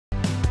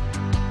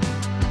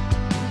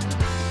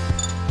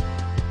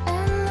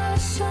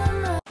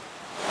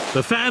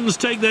The fans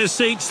take their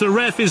seats. The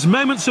ref is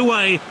moments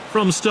away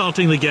from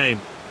starting the game.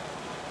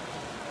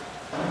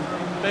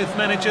 Both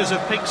managers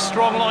have picked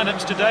strong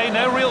lineups today,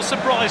 no real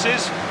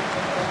surprises.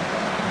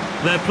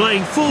 They're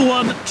playing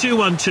 4-1,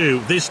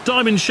 2-1-2. This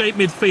diamond-shaped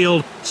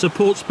midfield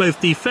supports both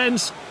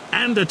defence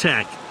and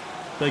attack.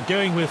 They're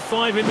going with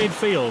 5 in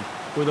midfield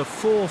with a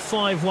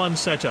 4-5-1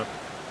 setup.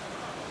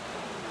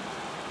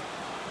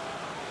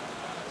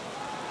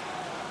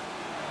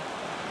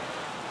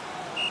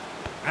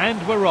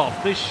 And we're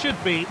off. This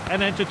should be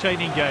an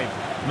entertaining game.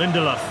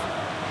 Lindelof.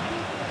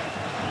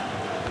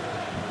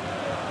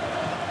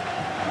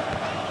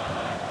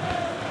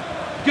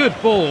 Good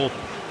ball.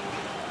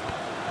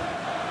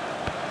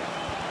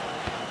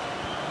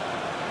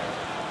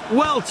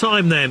 Well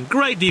timed then.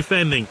 Great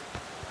defending.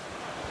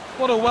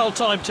 What a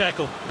well-timed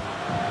tackle.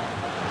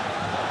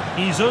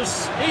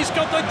 Jesus, he's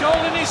got the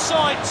goal in his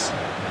sights.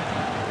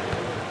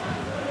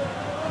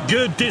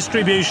 Good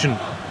distribution.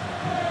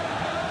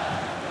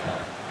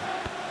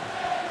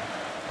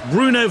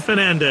 Bruno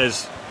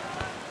Fernandes.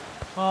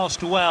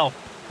 Passed well.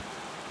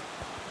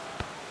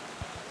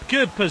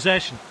 Good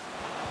possession.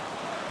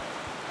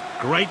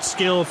 Great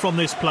skill from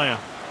this player.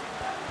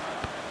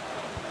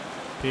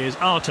 Here's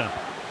Arta.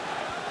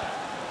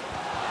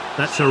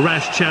 That's a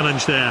rash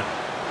challenge there.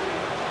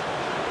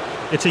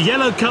 It's a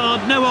yellow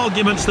card, no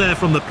arguments there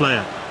from the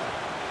player.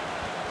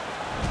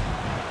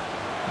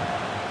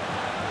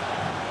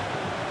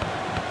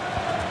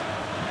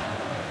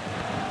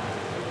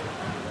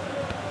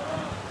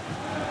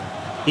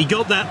 He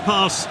got that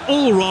pass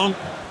all wrong.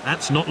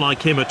 That's not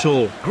like him at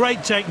all.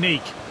 Great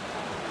technique.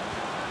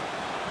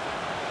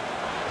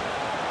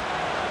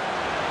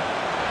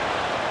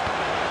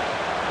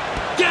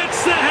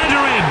 Gets the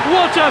header in.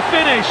 What a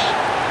finish!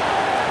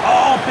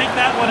 Oh, pick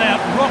that one out.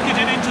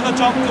 Rocketed into the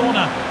top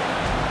corner.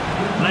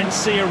 Let's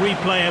see a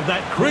replay of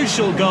that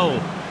crucial goal.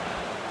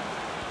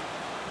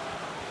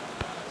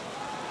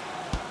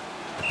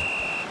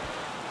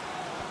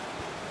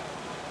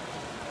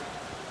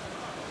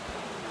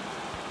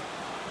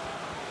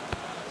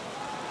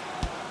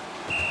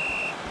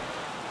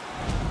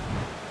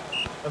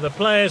 And the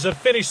players have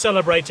finished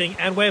celebrating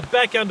and we're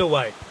back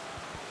underway.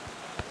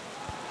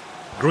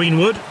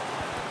 Greenwood.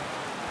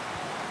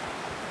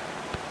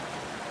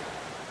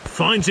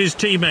 Finds his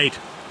teammate.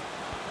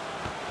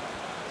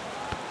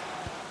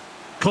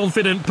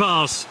 Confident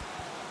pass.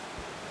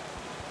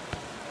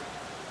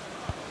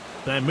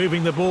 They're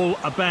moving the ball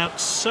about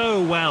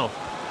so well.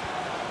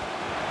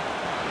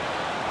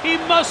 He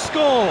must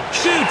score.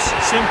 Shoots.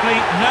 Simply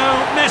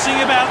no messing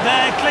about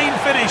there. Clean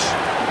finish.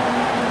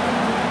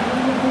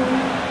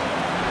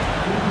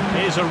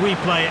 Here's a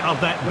replay of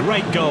that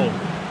great goal.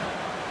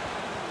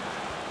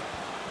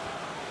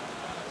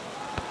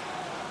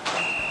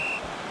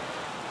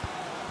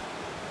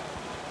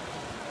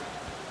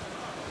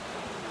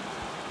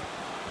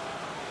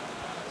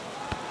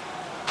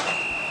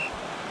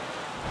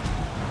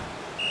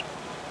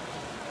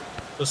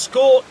 The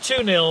score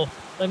 2-0.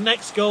 The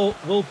next goal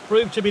will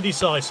prove to be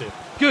decisive.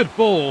 Good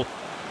ball.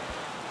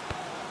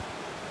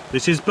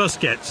 This is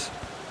Busquets.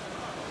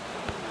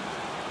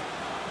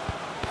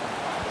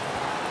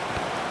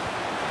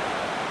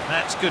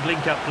 That's good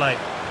link-up play.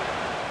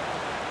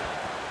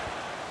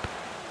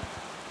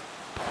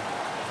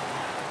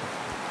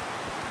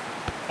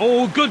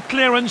 Oh, good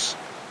clearance.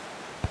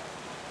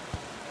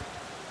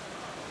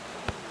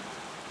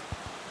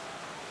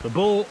 The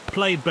ball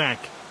played back.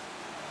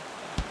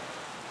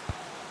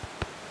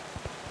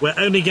 We're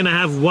only going to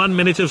have 1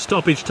 minute of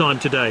stoppage time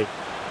today.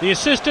 The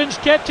assistant's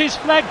kept his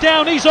flag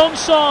down. He's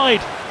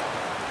onside.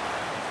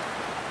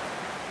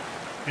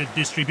 Good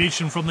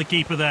distribution from the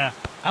keeper there.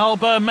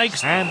 Alba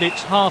makes... And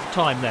it's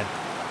half-time then.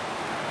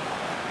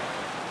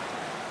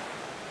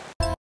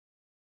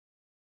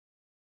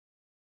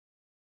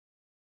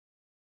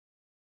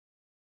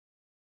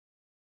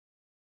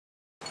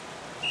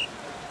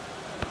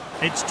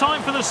 It's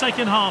time for the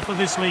second half of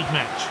this league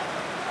match.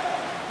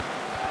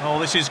 Oh,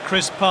 this is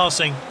crisp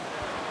passing.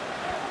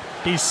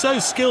 He's so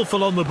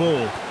skillful on the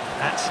ball.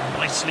 That's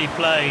nicely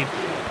played.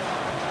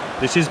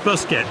 This is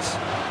Busquets.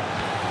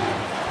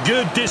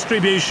 Good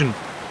distribution.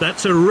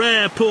 That's a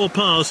rare poor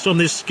pass from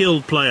this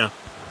skilled player.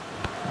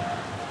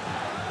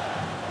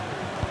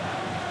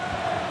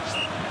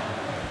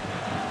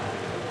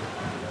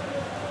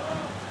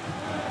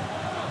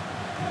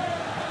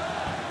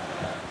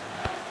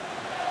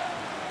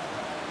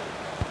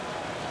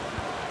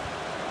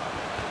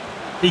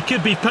 He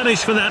could be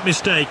punished for that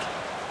mistake.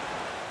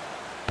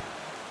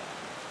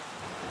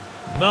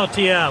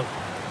 Martial.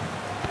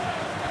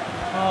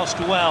 Passed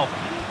well.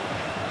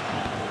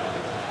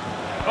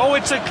 Oh,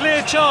 it's a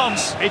clear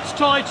chance. It's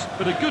tight,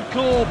 but a good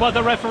call by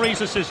the referee's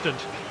assistant.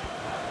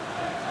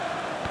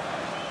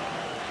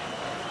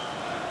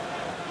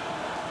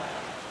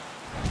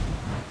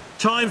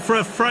 Time for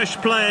a fresh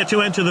player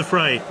to enter the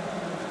fray.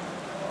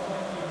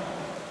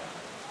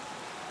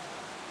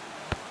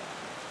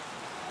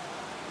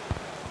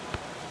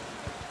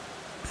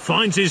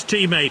 Finds his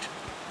teammate.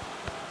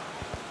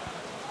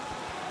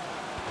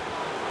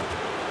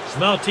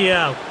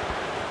 Martial.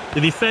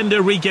 The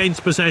defender regains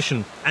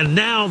possession, and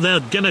now they're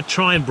going to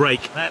try and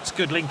break. That's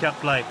good link-up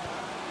play.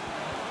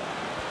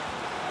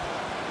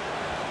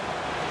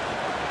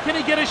 Can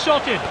he get a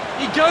shot in?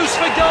 He goes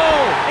for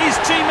goal! His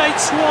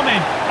teammates swarming,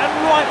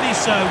 and rightly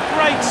so.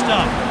 Great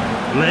stuff.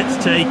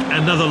 Let's take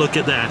another look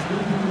at that.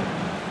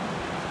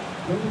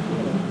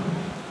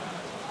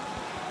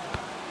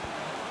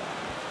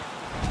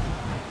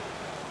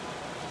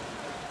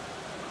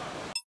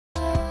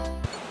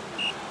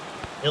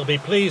 He'll be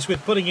pleased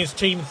with putting his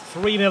team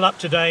 3-0 up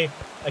today.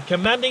 A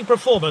commanding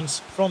performance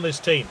from this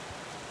team.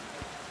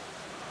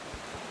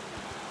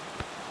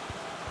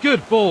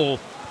 Good ball.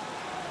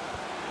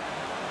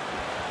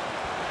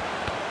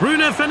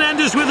 Bruno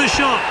Fernandes with a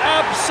shot.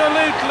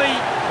 Absolutely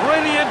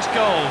brilliant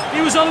goal.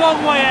 He was a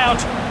long way out,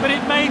 but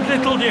it made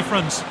little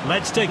difference.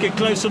 Let's take a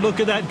closer look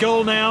at that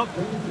goal now.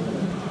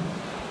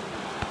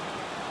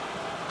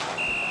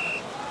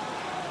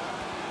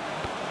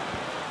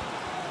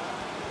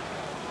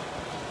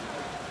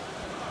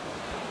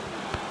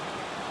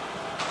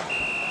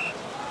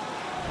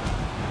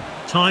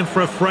 Time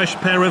for a fresh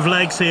pair of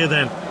legs here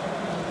then.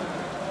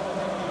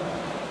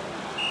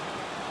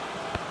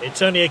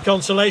 It's only a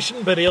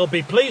consolation, but he'll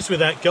be pleased with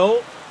that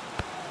goal.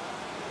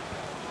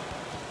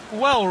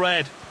 Well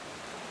read.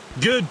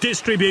 Good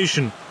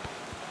distribution.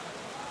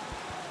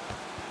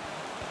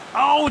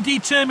 Oh,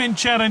 determined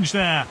challenge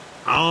there.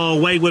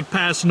 Oh, wayward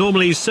pass.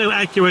 Normally he's so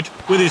accurate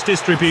with his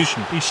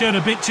distribution. He showed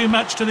a bit too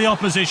much to the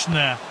opposition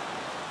there.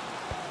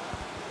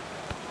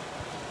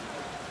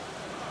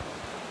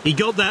 He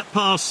got that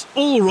pass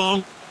all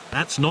wrong.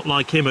 That's not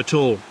like him at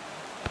all.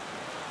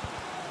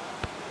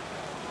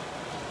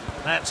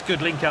 That's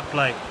good link-up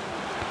play.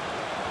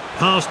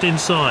 Passed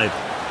inside.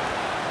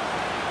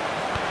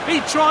 He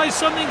tries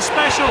something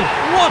special.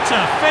 What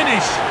a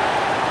finish!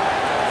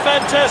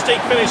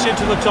 Fantastic finish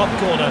into the top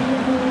corner.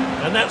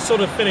 And that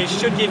sort of finish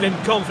should give him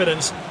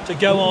confidence to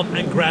go on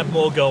and grab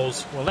more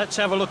goals. Well, let's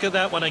have a look at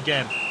that one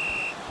again.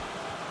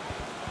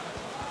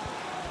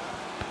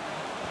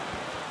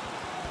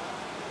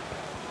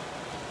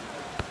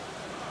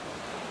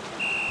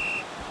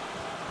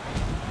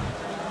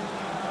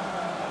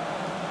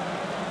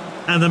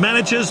 And the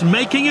manager's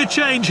making a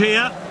change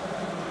here.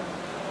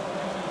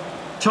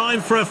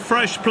 Time for a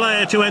fresh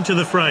player to enter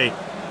the fray.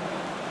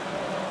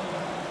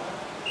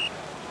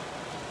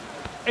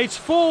 It's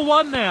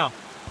 4-1 now.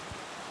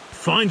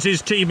 Finds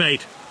his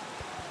teammate.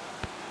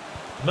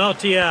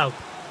 Martial.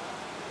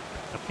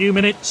 A few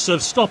minutes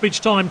of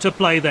stoppage time to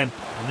play then.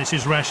 And this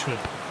is Rashford.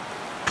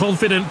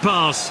 Confident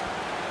pass.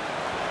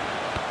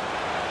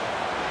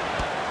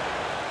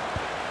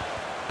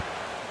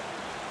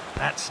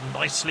 That's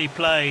nicely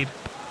played.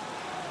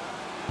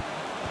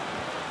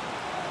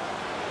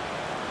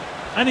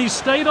 And he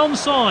stayed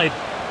onside.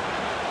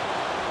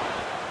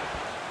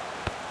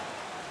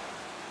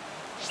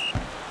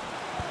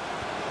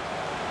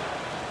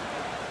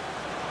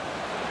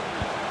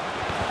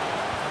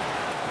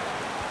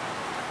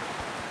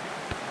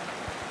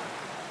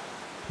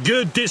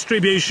 Good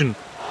distribution.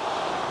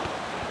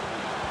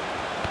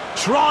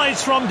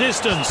 Tries from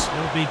distance.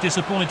 He'll be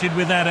disappointed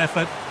with that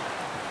effort.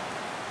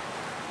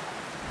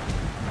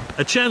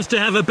 A chance to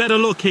have a better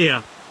look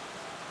here.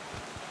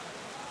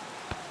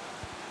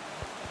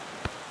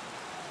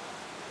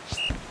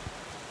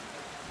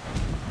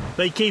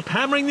 They keep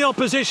hammering the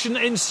opposition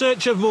in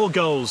search of more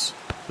goals.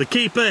 The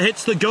keeper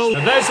hits the goal.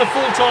 And there's the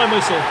full-time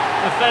whistle.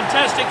 A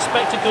fantastic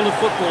spectacle of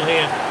football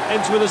here.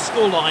 Ends with a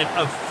scoreline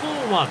of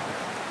 4-1.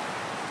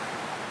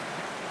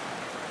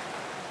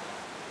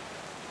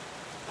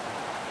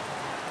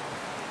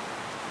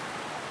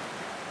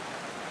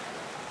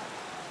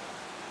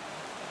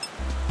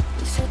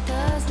 You said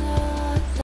there's no